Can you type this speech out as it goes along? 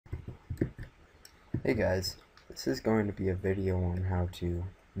Hey guys, this is going to be a video on how to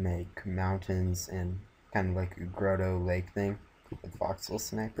make mountains and kind of like a grotto lake thing with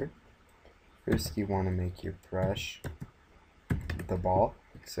VoxelSniper. First you want to make your brush the ball,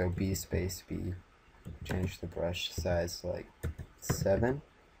 so B space B, change the brush size to like 7,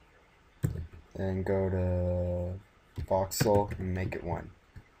 then go to voxel and make it 1.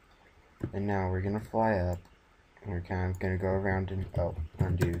 And now we're going to fly up, and we're kind of going to go around and,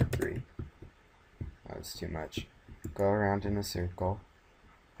 1, 2, 3. That was too much. Go around in a circle.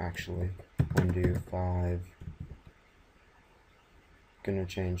 Actually, 1, 2, 5. Gonna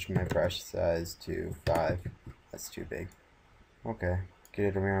change my brush size to 5. That's too big. Okay, get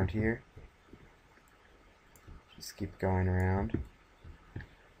it around here. Just keep going around.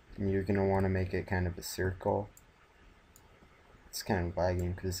 And you're gonna want to make it kind of a circle. It's kind of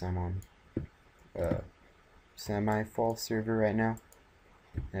lagging because I'm on a semi-full server right now.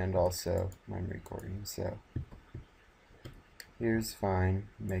 And also I'm recording, so here's fine.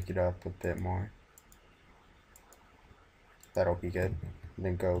 Make it up a bit more. That'll be good. And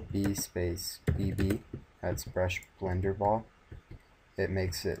then go B space BB. That's brush blender ball. It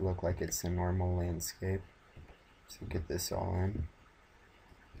makes it look like it's a normal landscape. So get this all in.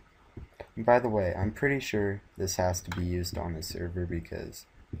 And by the way, I'm pretty sure this has to be used on the server because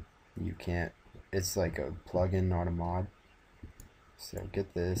you can't. It's like a plugin, not a mod. So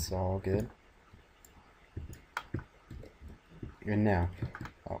get this all good. And now,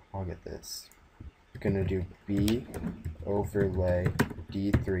 I'll get this. I'm gonna do B overlay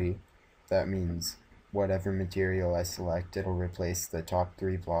D3. That means whatever material I select, it'll replace the top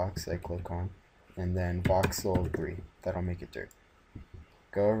 3 blocks I click on. And then voxel 3. That'll make it dirt.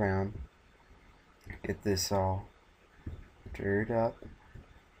 Go around. Get this all dirt up.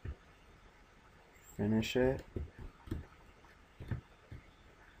 Finish it.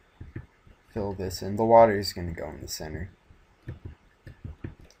 Fill this in. The water is going to go in the center.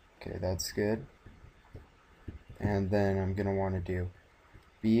 Okay, that's good. And then I'm going to want to do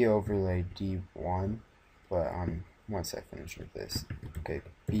B overlay D1, but once I finish with this. Okay,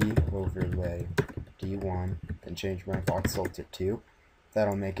 B overlay D1, then change my voxel to 2.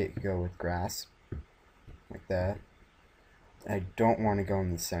 That'll make it go with grass, like that. I don't want to go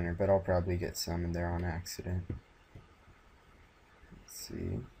in the center, but I'll probably get some in there on accident. Let's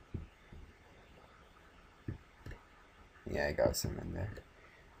see. Yeah, I got some in there.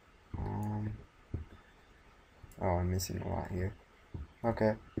 Oh, I'm missing a lot here.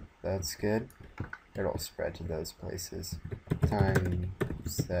 Okay, that's good. It'll spread to those places. Time,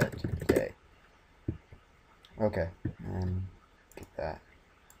 set, day. Okay, and get that.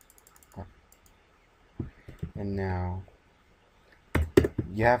 Oh. And now,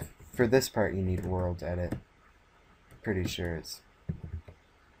 for this part you need world edit. Pretty sure it's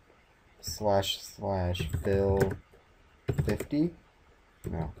 / fill 50?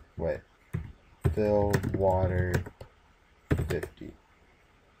 No, wait. Fill water 50.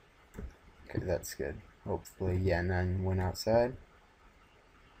 Okay, that's good. Hopefully, yeah, none went outside.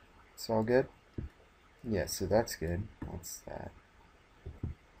 It's all good? Yeah, so that's good. What's that?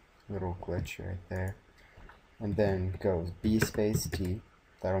 Little glitch right there. And then goes B space T.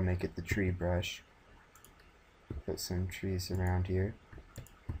 That'll make it the tree brush. Put some trees around here.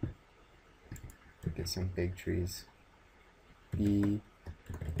 Get some big trees. B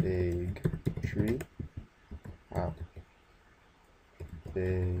big tree. Oh.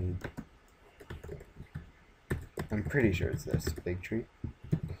 Big. I'm pretty sure it's this. Big tree.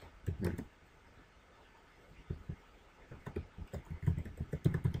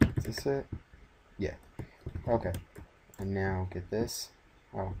 Is this it? Yeah. Okay. And now get this.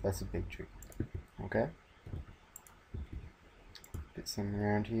 Oh, that's a big tree. Okay. Get some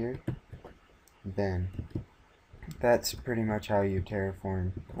around here. Then that's pretty much how you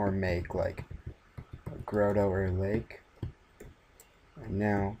terraform or make like a grotto or a lake. And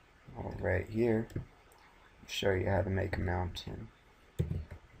now, right here, I'll show you how to make a mountain.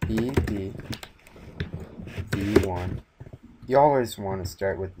 B1. You always want to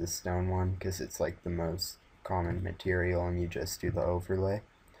start with the stone one because it's like the most common material and you just do the overlay.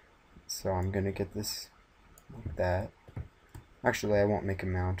 So I'm going to get this like that. Actually, I won't make a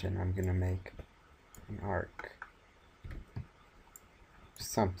mountain. I'm going to make an arc.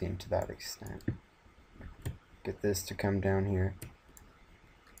 Something to that extent. Get this to come down here.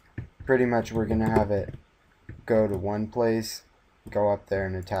 Pretty much we're going to have it go to one place, go up there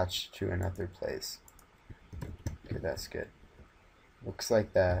and attach to another place. Okay, that's good. Looks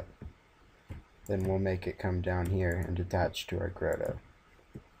like that. Then we'll make it come down here and attach to our grotto.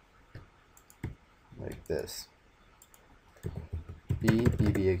 Like this. B,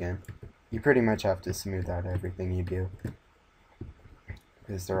 BB again. you pretty much have to smooth out everything you do,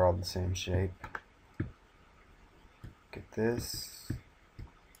 because they're all the same shape. Get this.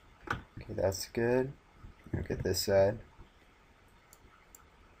 Okay, that's good. Now get this side.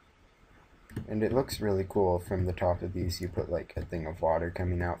 And it looks really cool from the top of these. You put like a thing of water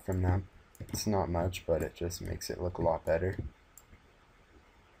coming out from them. It's not much, but it just makes it look a lot better.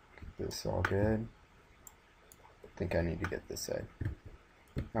 Get this all good. I think I need to get this side.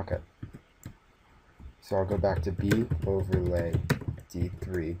 Okay. So I'll go back to B, overlay,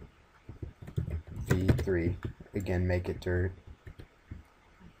 D3, V3. Again, make it dirt.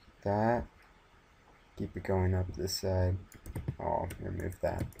 That. Keep it going up this side. I'll remove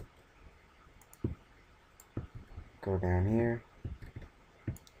that. Go down here.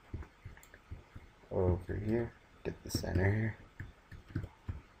 Over here. Get the center here.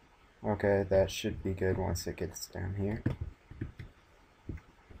 Okay, that should be good once it gets down here.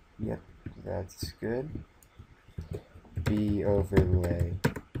 Yep, that's good. B overlay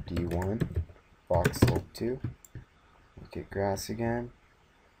D1, voxel 2. Make it grass again.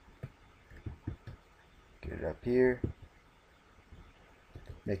 Get it up here.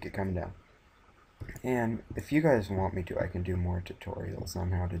 Make it come down. And if you guys want me to, I can do more tutorials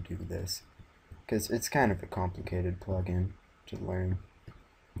on how to do this, because it's kind of a complicated plugin to learn.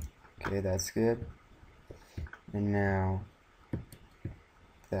 Okay, that's good. And now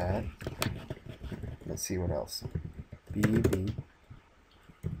that, let's see what else. B.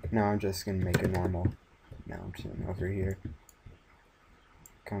 Now I'm just going to make a normal mountain over here.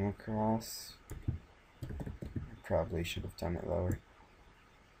 Come across. I probably should have done it lower.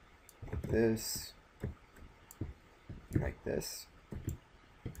 Like this. Like this.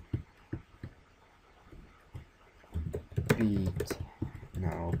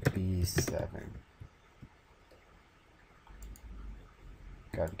 B7.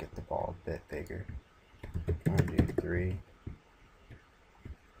 Gotta get the ball a bit bigger. 1, 2, 3.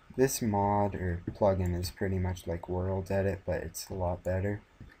 This mod or plugin is pretty much like World Edit, but it's a lot better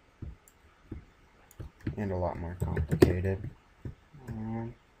and a lot more complicated.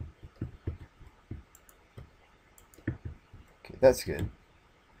 Okay, that's good.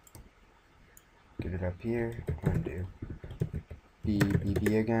 Get it up here. Undo. B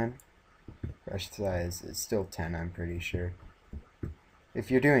again. Brush size is still 10, I'm pretty sure. If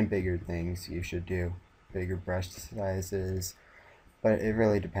you're doing bigger things, you should do bigger brush sizes, but it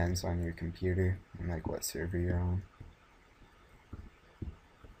really depends on your computer and like what server you're on.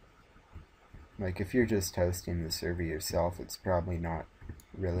 Like if you're just hosting the server yourself, it's probably not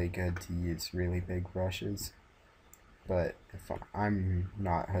really good to use really big brushes. But if I'm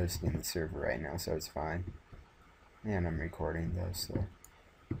not hosting the server right now, so it's fine. And I'm recording though, so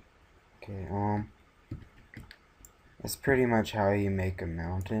okay, that's pretty much how you make a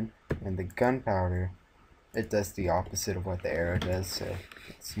mountain. And the gunpowder, it does the opposite of what the arrow does, so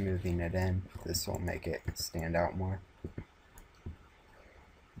smoothing it in, this will make it stand out more.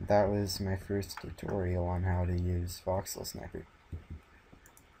 That was my first tutorial on how to use VoxelSniper.